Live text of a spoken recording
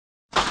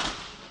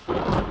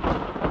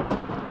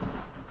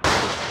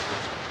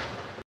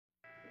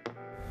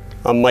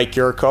I'm Mike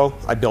Yurko.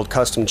 I build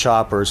custom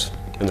choppers,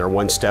 and they're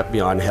one step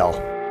beyond hell.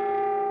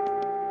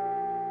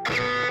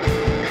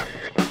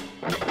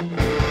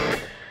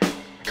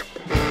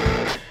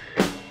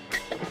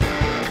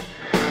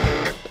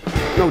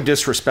 No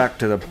disrespect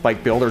to the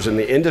bike builders in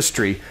the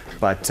industry,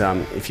 but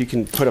if you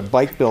can put a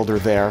bike builder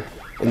there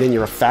and then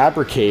you're a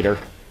fabricator,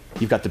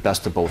 you've got the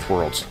best of both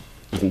worlds.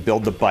 You can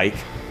build the bike,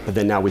 but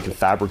then now we can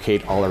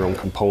fabricate all our own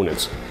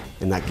components,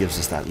 and that gives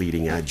us that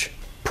leading edge.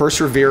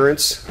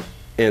 Perseverance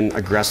and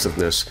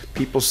aggressiveness.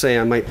 People say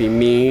I might be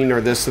mean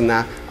or this and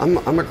that.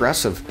 I'm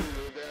aggressive.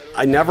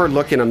 I never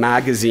look in a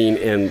magazine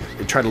and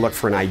try to look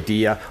for an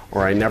idea,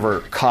 or I never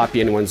copy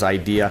anyone's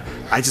idea.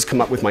 I just come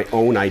up with my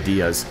own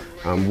ideas.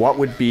 What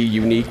would be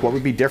unique? What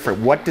would be different?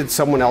 What did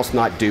someone else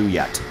not do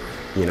yet?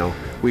 You know,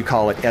 we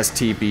call it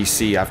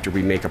STBC after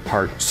we make a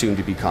part soon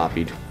to be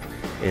copied.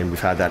 And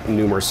we've had that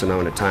numerous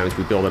amount of times.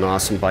 We build an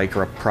awesome bike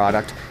or a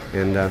product,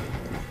 and the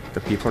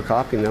people are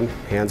copying them,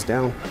 hands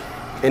down.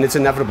 And it's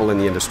inevitable in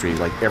the industry,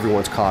 like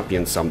everyone's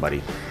copying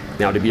somebody.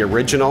 Now to be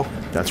original,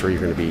 that's where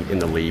you're going to be in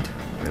the lead.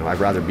 You know, I'd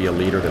rather be a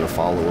leader than a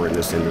follower in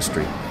this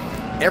industry.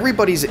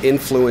 Everybody's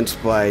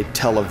influenced by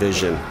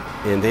television,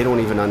 and they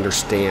don't even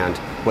understand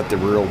what the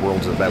real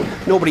world's about.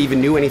 Nobody even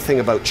knew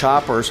anything about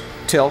choppers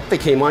till they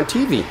came on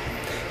TV.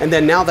 And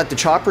then now that the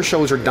chopper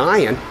shows are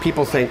dying,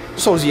 people think,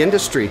 so's the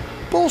industry.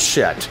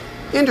 Bullshit.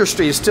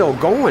 Industry is still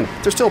going.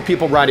 There's still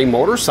people riding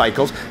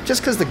motorcycles.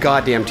 Just because the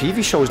goddamn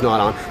TV show's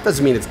not on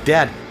doesn't mean it's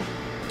dead.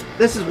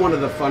 This is one of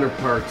the funner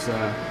parts.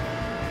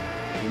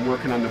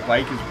 Working on the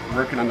bike is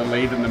working on the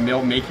lathe and the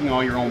mill, making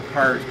all your own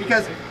parts,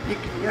 because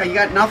you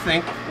got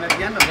nothing, and at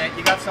the end of it,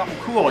 you got something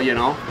cool, you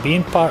know.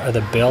 Being part of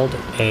the build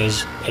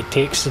is, it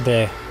takes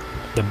the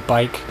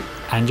bike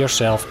and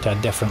yourself to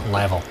a different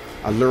level.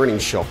 A learning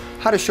show.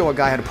 How to show a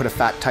guy how to put a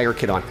fat tire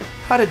kit on.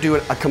 How to do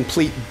a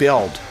complete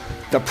build.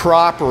 The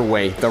proper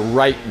way, the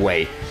right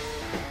way.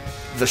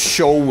 The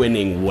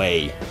show-winning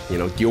way. You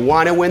know, do you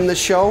want to win the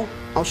show?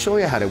 I'll show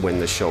you how to win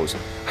the shows.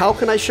 How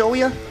can I show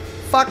you?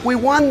 Fuck, we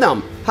won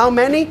them. How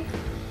many?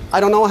 I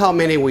don't know how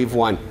many we've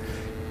won.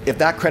 If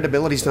that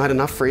credibility's not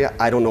enough for you,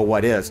 I don't know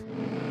what is.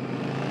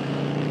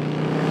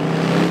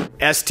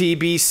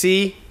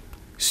 STBC,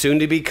 soon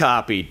to be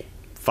copied,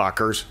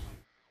 fuckers.